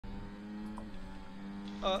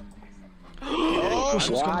Why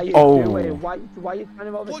are you doing? Why are you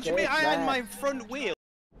trying to overtake? What do you mean? I had my front wheel.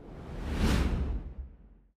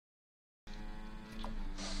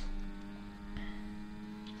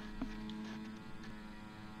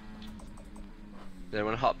 Is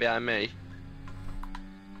anyone hot behind me?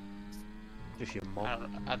 Just your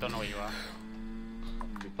mum. I don't know where you are.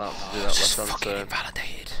 You're about to do that left hand fucking turn.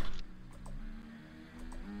 invalidated.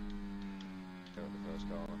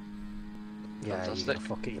 Yeah, Fantastic.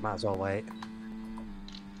 fuck it, you might as well wait.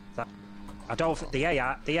 I don't think the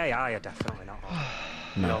AI are definitely not on.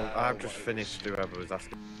 No. I've just finished whoever was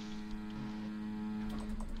asking.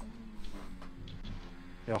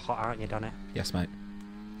 You're hot, aren't you, Donny? Yes, mate.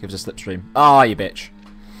 Give us a slipstream. Ah, you bitch.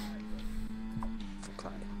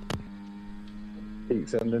 Keep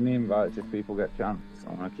sending the invites if people get chance.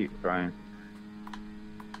 I'm gonna keep trying.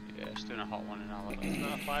 Yeah, it's doing a hot one and all of it. Isn't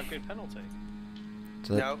that a 5 grid penalty?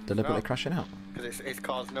 So they're deliberately crashing out. Because it's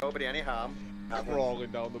caused nobody any harm. Crawling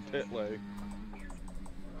down the pit lane.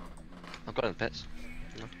 I've got in the pits.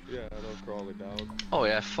 Yeah, they're crawling down. Oh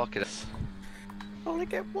yeah, fuck it. Only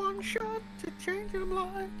get one shot to change your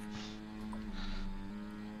life.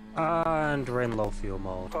 And we're in low fuel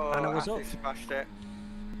mode. Oh, and I was Ashley up. smashed it.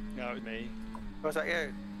 No, it was me. Was that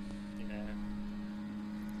you? Yeah.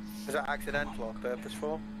 Was that accidental or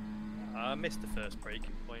purposeful? I missed the first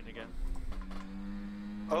braking point again.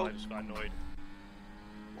 Oh. I just got annoyed.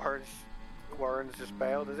 Warren's just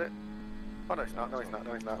bailed, is it? Oh no, it's not. No, he's not.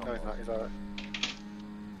 No, he's not. No, he's not. He's alright.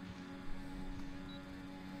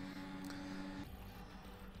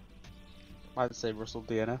 I'd say Russell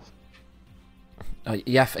DNF.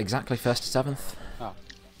 Yeah, exactly. 1st to 7th. Oh.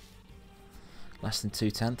 Less than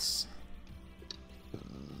 2/10.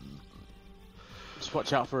 Just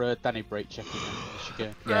watch out for a Danny brake checking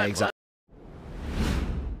then. Yeah, exactly.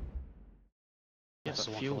 Yeah,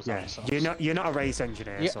 you're not a race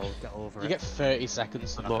engineer, so get over it. You get 30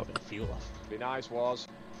 seconds to knock the fuel off. Be nice, was.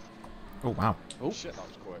 Oh wow. Oh shit, that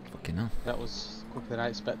was quick. Fucking hell. That was quicker than I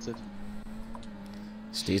expected.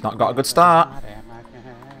 Steve's not got a good start.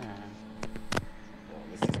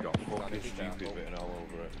 This has got fucking stupid written all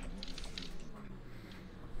over it.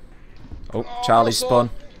 Oh, Charlie's spun.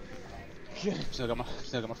 Still got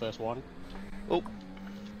my first warning. Oh.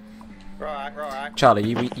 Right.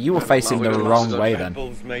 Charlie, you were facing the wrong way then.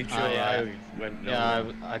 Made sure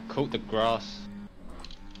I caught the grass.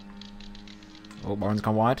 Oh, Warren's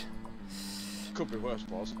gone wide. Could be worse,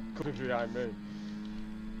 was. Could be behind me.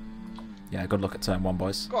 Yeah, good luck at turn 1,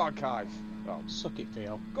 boys. Go on, Kai. Oh, suck it,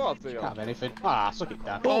 Theo. Go on, Theo. Can't have anything. Ah, suck it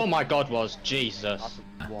down. Oh my god, was Jesus.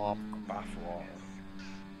 That's warm bath water.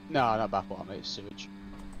 No, not bath water, mate. It's sewage.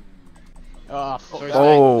 Oh, fuck.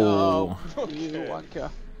 Oh. No. You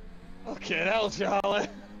wanker. Okay, hell, Charlie.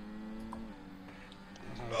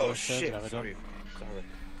 Oh shit. Sorry.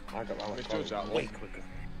 I got that one way quicker.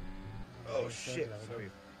 Oh shit. Sorry.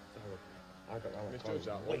 I got that one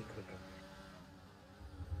way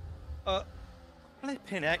quicker.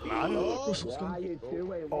 Flipping heck, man. Why are you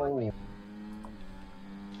doing?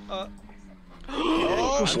 Oh.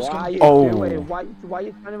 Why are you doing? Why are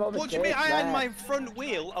you trying to overtake? What do you mean? I had my front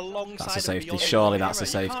wheel alongside That's a safety. of the Surely other that's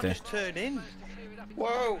a mirror. You safety. can't just turn in.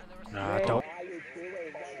 Whoa. Nah, don't.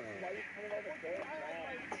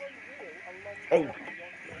 Oh.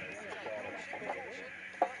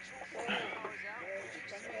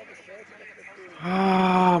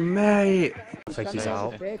 Ah, mate. I think he's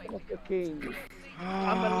out.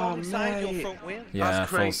 I'm alongside your front wheel. Yeah,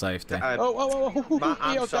 full safety. Oh. Matt,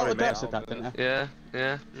 I'm sorry, mate. I said that, didn't I?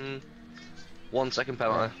 Yeah. 1 second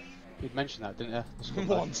penalty. You'd mentioned that, didn't you?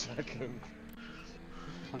 1 second.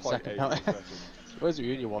 1 second penalty. Where's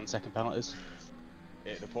you in your 1 second penalties?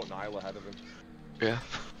 Yeah, they put Niall ahead of him. Yeah.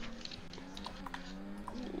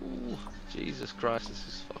 Ooh, Jesus Christ, this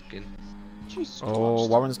is fucking... Jesus Oh, Christ.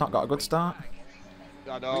 Warren's not got a good start.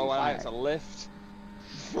 I know, I had to lift.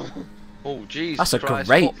 Oh, Jesus That's a Christ,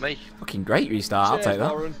 great, fuck me. fucking great restart. I'll take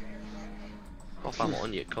that. Warren. Off I'm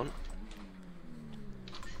on you, cunt.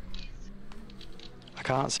 I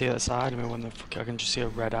can't see the side of me when I can just see a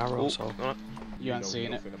red arrow, so... Right. You ain't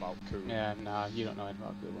seeing it. About cool. Yeah, nah, you don't know anything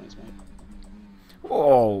about good ones, mate.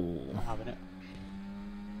 Whoa. Not having it.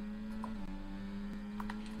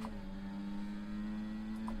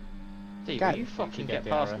 Steve, Guy, will you fucking get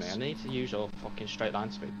past me? I need to use your fucking straight line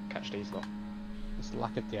speed to catch these lot. This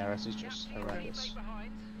lack of DRS is just horrendous.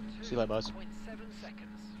 See you later, boys.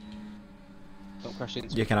 Don't crash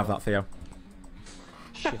into You can have that, Theo.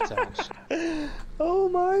 shit house. Oh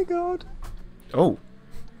my god. Oh.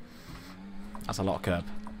 That's a lot of curb.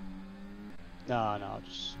 No,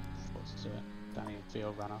 just forced to it. Danny and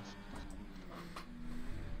Theo ran off.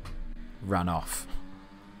 Ran off.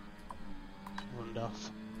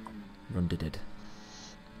 off. Rundy did.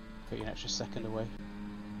 Put you an extra second away.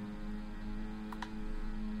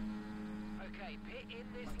 Okay, pit in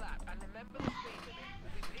this lap and remember the speed limit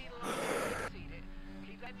will be penalised if you exceed it.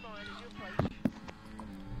 Keep that in mind as you approach.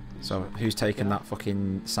 So who's taking that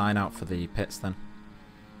fucking sign out for the pits then?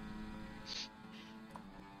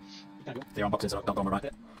 They're on boxes, don't go on the right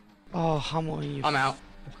pit. Oh, Hamilton, you. I'm out.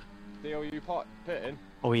 Theo, you pitting?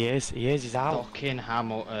 Oh, he is. He's out. Fucking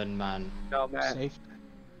Hamilton, man. No, man. Safe.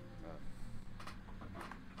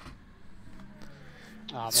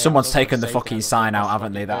 Oh, mate, Someone's I taken the safe fucking there, sign out, but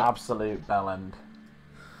haven't they? The fucking absolute bellend.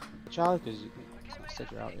 Charlie, because you said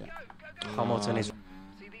you're out yet. Hamilton is.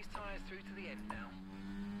 See these tyres through to the end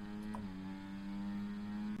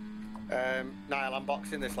now. Niall, I'm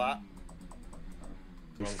boxing this lap.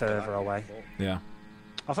 Further away. Yeah.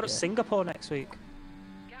 I thought it was Singapore next week.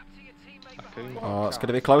 Gap to your teammate. Oh, it's going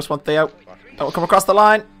to be a close one, Theo. Don't come across the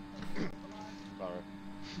line.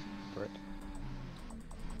 Sorry.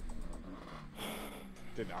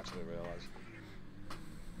 Didn't actually realise.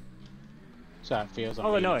 So it feels on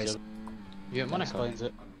Oh, me, no, so it's. You at that Monaco? explains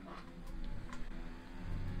it.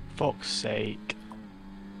 Fuck's sake.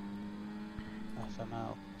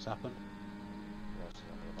 FML. What's happened?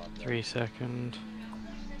 3 seconds.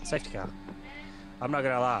 Safety car. I'm not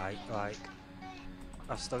gonna lie, like,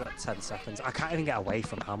 I've still got 10 seconds. I can't even get away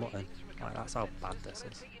from Hamilton. Like, that's how bad this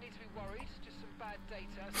is.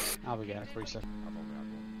 I'll be getting a 3 second.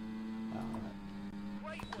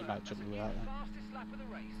 Alright. You might jump me without then.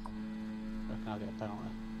 Reckon I'll get a penalty.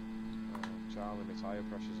 Oh, Charlie, my tyre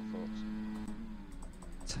pressures are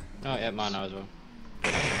fucked. Oh yeah, mine now as well.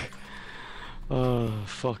 Oh,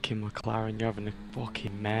 fucking McLaren, you're having a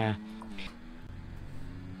fucking mare.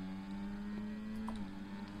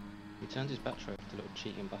 He turned his battery off, the little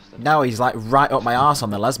cheating bastard. Now he's like right up my arse on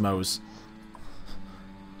the Lesmos.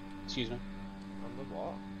 Excuse me. On the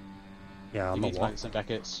what? Yeah, You I'm need a to what? make some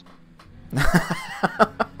Beckett's.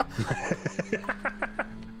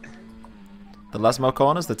 The Lesmo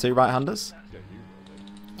corners, the two right-handers. Yeah, you will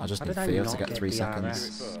do. I just How need did I Theo to not get get 3 DRS? seconds.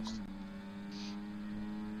 Do it first.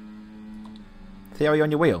 Theo, are you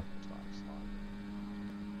on your wheel?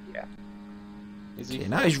 Yeah. Is he? Okay,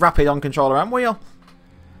 now he's rapid on controller and wheel.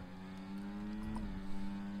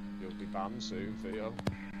 You'll be banned soon, Theo.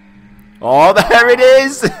 Oh, there it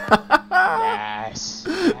is! Yes.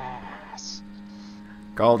 Yes.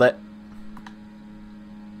 Called it.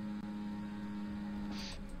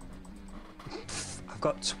 I've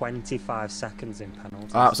got 25 seconds in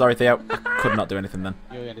penalties. Ah, sorry, Theo. I could not do anything then.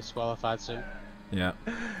 You're getting disqualified soon. Yeah.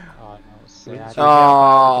 Oh no, it's Should we sad. see how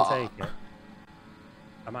far we can take it?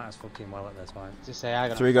 I might as fucking well at this point. Just say I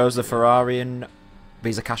got. Through goes the Ferrari and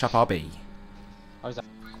B's a cash up RB. How is that?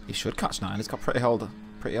 He should catch 9. He's got pretty old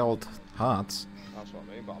hards. That's what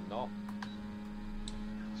I mean, but I'm not.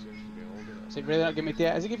 Seems to be older. Is it really not giving me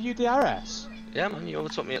DRS? Does it give you DRS? Yeah, man, you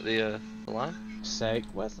overtook me at the line. Sake,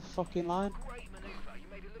 where's the fucking line?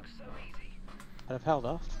 I'd have held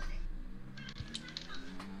off.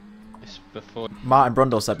 It's before. Martin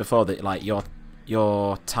Brundle said before that like your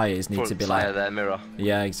tyres need to be like. Their mirror.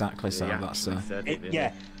 Yeah, exactly. So that's.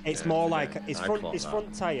 Yeah, it's more like his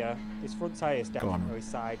front tyre. His front tyre is Go on. definitely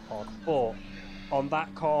side pod, but on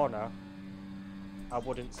that corner, I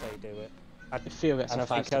wouldn't say do it. If Theo gets And a I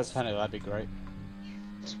think 5 penalty, that'd be great.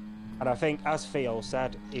 And I think, as Theo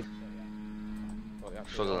said, if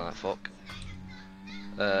Further than that, fuck.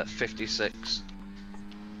 56.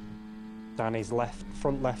 Danny's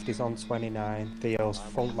front left is on 29, Theo's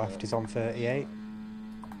front left is on 38.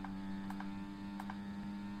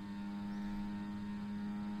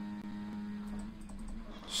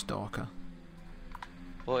 Stalker.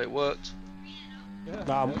 Well, it worked. Yeah.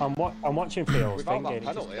 No, I'm watching Theo's Without thing. that and it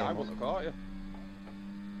just penalty, I came wouldn't up. have caught you.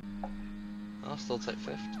 I'll still take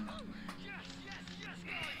 5th.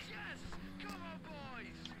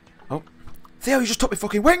 Oh, Theo, you just took my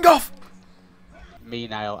fucking wing off. Me,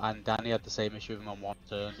 Niall, and Danny had the same issue with him on one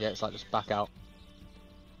turn. Yeah, it's like just back out.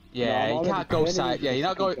 Yeah, No, you can't go side. Yeah, you're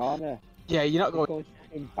not going. Corner. Yeah, you're not going.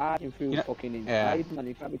 Fucking barging through fucking yeah. inside, man.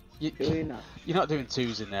 You can't be doing that. You're not doing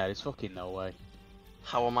 2s in there. There's fucking no way.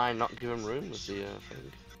 How am I not giving room with the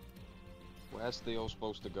thing? Where's Theo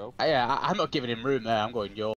supposed to go? Yeah, I'm not giving him room there. I'm going yours.